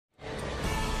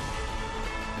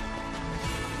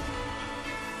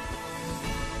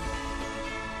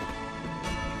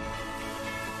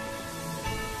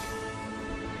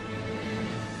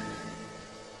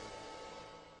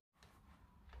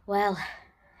Well,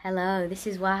 hello, this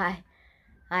is why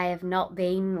I have not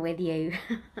been with you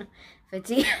for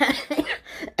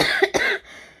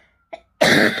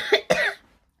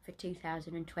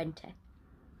 2020.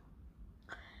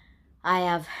 I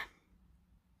have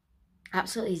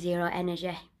absolutely zero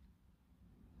energy.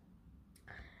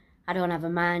 I don't have a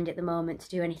mind at the moment to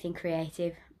do anything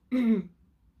creative. And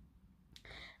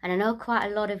I know quite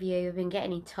a lot of you have been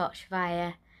getting in touch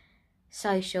via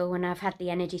social when I've had the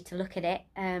energy to look at it,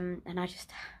 and I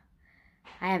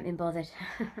haven't been bothered.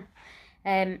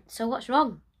 So what's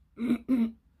wrong?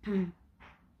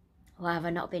 Why have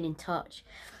I not been in touch?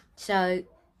 So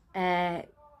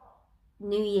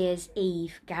New Year's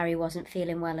Eve, Gary wasn't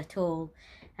feeling well at all,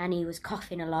 and he was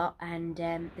coughing a lot, and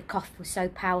the cough was so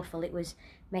powerful it was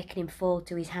making him fall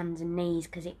to his hands and knees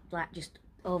because it like just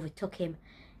overtook him.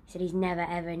 He said he's never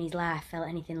ever in his life felt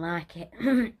anything like it.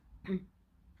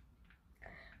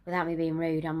 Without me being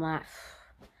rude, I'm like,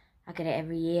 I get it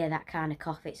every year, that kind of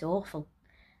cough. It's awful,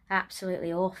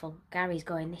 absolutely awful. Gary's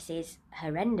going, this is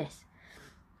horrendous.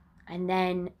 And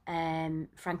then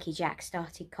Frankie Jack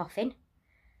started coughing,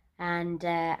 and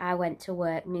I went to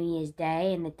work New Year's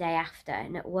Day and the day after,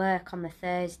 and at work on the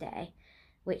Thursday,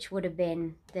 which would have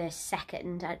been the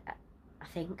 2nd, I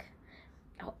think,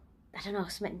 I don't know,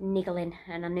 something niggling,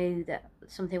 and I knew that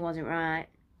something wasn't right.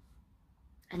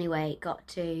 Anyway, it got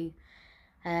to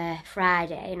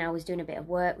Friday, and I was doing a bit of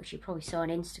work, which you probably saw on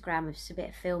Instagram, of a bit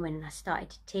of filming, and I started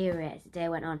to deteriorate as the day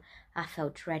went on. I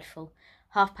felt dreadful.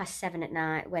 7:30 at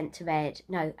night, went to bed,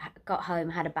 no, got home,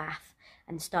 had a bath,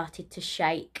 and started to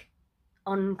shake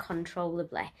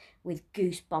uncontrollably with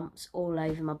goosebumps all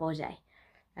over my body.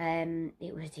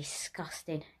 It was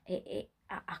disgusting. I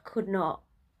could not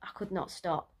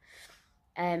stop.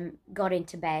 Got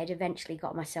into bed, eventually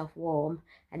got myself warm,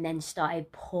 and then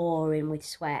started pouring with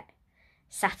sweat.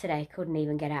 Saturday, couldn't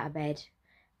even get out of bed,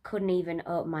 couldn't even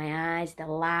open my eyes, the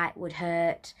light would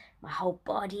hurt, my whole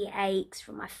body aches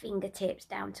from my fingertips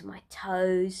down to my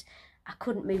toes. I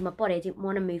couldn't move my body, I didn't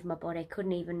want to move my body,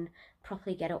 couldn't even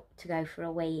properly get up to go for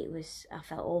a wee. I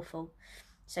felt awful.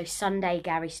 So Sunday,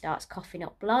 Gary starts coughing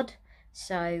up blood,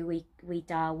 so we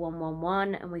dial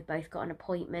 111, and we both got an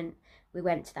appointment. We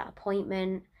went to that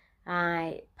appointment.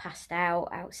 I passed out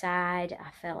outside.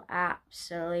 I felt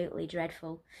absolutely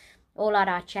dreadful. All had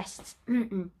our chests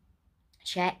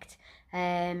checked.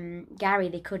 Gary,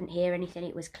 they couldn't hear anything,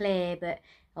 it was clear, but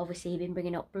obviously he'd been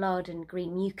bringing up blood and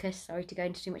green mucus. Sorry to go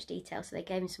into too much detail, so they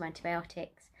gave him some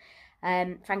antibiotics.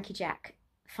 Frankie Jack,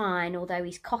 fine, although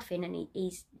he's coughing and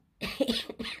he's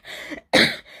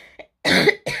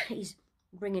he's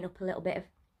bringing up a little bit of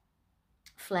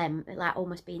phlegm, like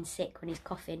almost being sick when he's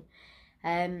coughing.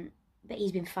 But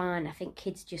he's been fine. I think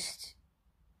kids just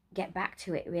get back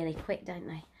to it really quick, don't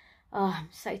they? Oh, I'm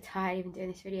so tired even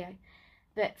doing this video.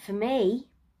 But for me,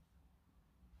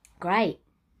 great.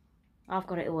 I've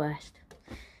got it the worst.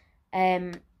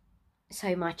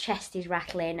 So my chest is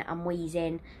rattling, I'm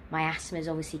wheezing, my asthma's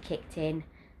obviously kicked in.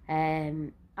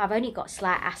 I've only got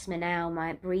slight asthma now,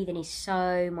 my breathing is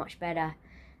so much better.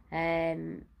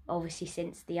 Obviously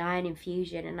since the iron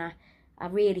infusion, and I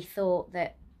really thought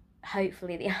that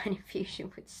hopefully the iron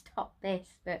infusion would stop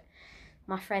this, but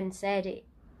my friend said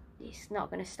it's not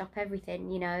going to stop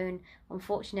everything, you know, and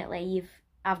unfortunately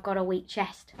I've got a weak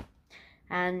chest,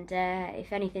 and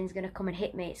if anything's going to come and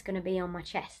hit me, it's going to be on my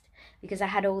chest, because I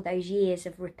had all those years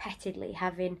of repeatedly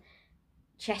having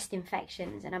chest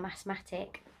infections, and I'm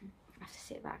asthmatic. I have to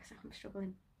sit back because I'm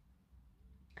struggling.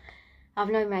 I've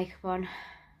no makeup on,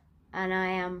 and I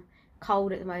am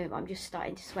cold at the moment, but I'm just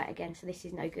starting to sweat again, so this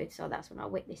is no good. So that's when I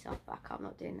whip this off back. I'm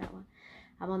not doing that one.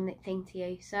 I'm on the thing to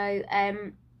you. So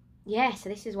yeah, so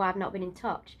this is why I've not been in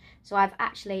touch. So I've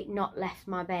actually not left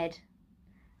my bed.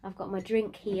 I've got my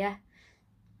drink here,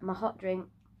 my hot drink.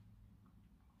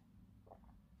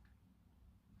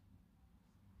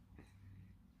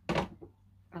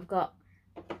 I've got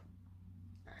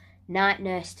night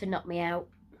nurse to knock me out.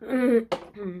 I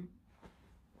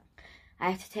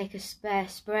have to take a spare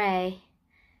spray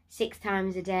 6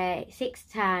 times a day. 6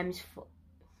 times,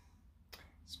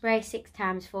 spray 6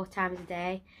 times, 4 times a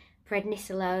day.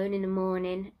 Prednisolone in the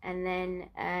morning, and then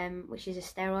which is a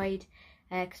steroid,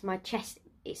 because my chest,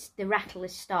 the rattle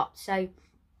has stopped. So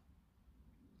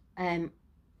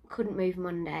couldn't move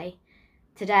Monday.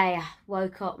 Today I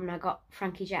woke up and I got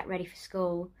Frankie Jack ready for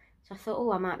school, so I thought,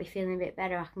 oh, I might be feeling a bit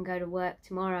better, I can go to work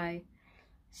tomorrow.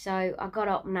 So I got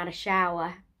up and had a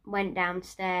shower, went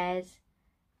downstairs,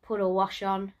 put a wash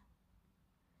on,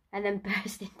 and then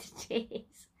burst into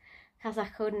tears because I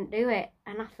couldn't do it.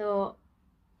 And I thought,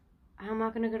 how am I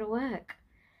going to go to work?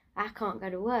 I can't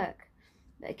go to work.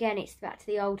 But again, it's back to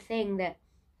the old thing that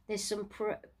there's some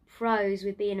pros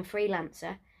with being a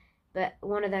freelancer, but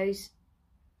one of those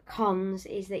cons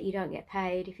is that you don't get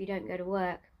paid if you don't go to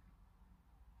work.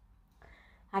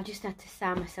 I've just had to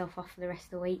sound myself off for the rest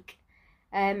of the week.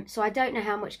 So I don't know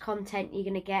how much content you're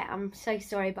going to get. I'm so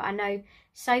sorry, but I know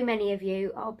so many of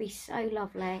you. I'll be so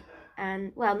lovely.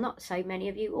 And, well, not so many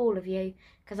of you, all of you,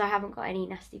 because I haven't got any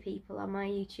nasty people on my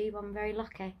YouTube. I'm very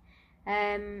lucky.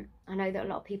 I know that a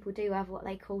lot of people do have what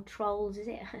they call trolls, is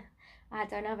it? I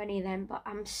don't have any of them, but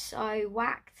I'm so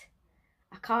whacked.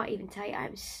 I can't even tell you,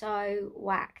 I'm so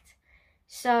whacked.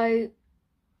 So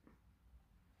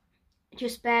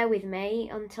just bear with me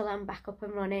until I'm back up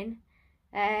and running.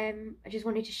 I just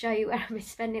wanted to show you where I've been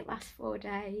spending the last 4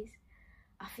 days.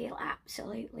 I feel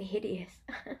absolutely hideous.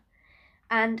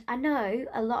 And I know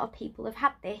a lot of people have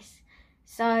had this,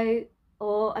 so,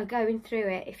 or are going through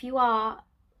it. If you are,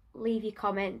 leave your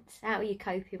comments. How are you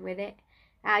coping with it?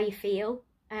 How you feel?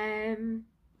 And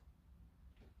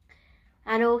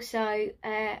also,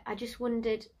 I just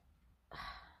wondered, I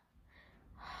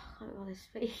can't bother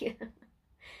speaking.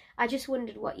 I just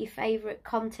wondered what your favourite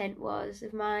content was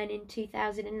of mine in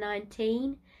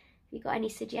 2019. If you got any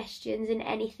suggestions and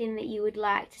anything that you would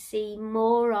like to see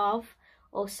more of,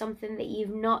 or something that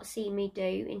you've not seen me do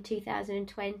in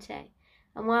 2020.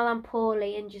 And while I'm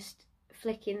poorly and just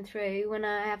flicking through, when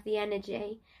I have the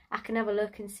energy, I can have a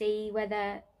look and see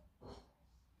whether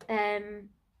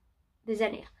there's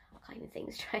any, I can't even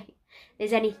think straight,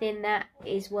 there's anything that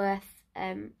is worth,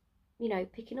 you know,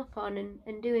 picking up on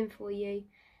and doing for you.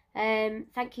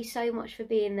 Thank you so much for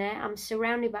being there. I'm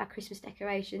surrounded by Christmas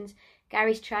decorations.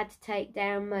 Gary's tried to take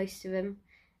down most of them,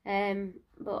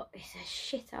 but it's a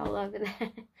shithole over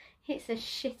there. It's a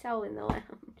shithole in the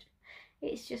lounge.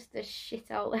 It's just a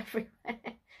shithole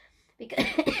everywhere. Because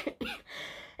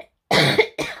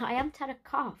I haven't had a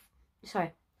cough.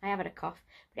 Sorry, I have had a cough,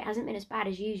 but it hasn't been as bad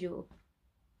as usual.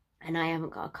 And I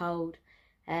haven't got a cold.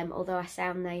 Although I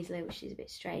sound nasally, which is a bit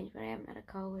strange, but I haven't had a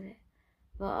cold with it.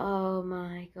 But oh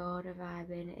my God, have I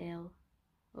been ill?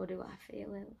 Or do I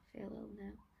feel ill? I feel ill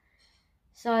now.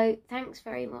 So thanks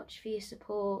very much for your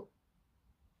support.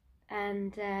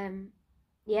 And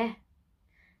yeah,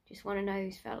 just want to know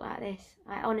who's felt like this.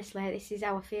 Honestly, this is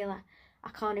how I feel. I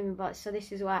can't even bother. So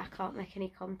this is why I can't make any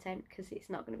content, because it's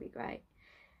not going to be great.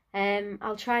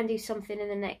 I'll try and do something in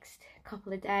the next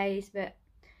couple of days, but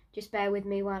just bear with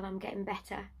me while I'm getting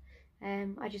better.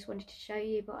 I just wanted to show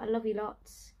you, but I love you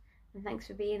lots. And thanks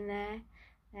for being there.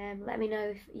 Let me know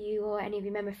if you or any of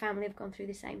your member family have gone through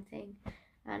the same thing.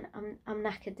 And I'm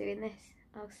knackered doing this.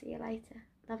 I'll see you later.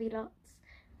 Love you lots.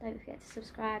 Don't forget to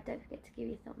subscribe. Don't forget to give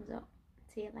your thumbs up.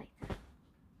 See you later.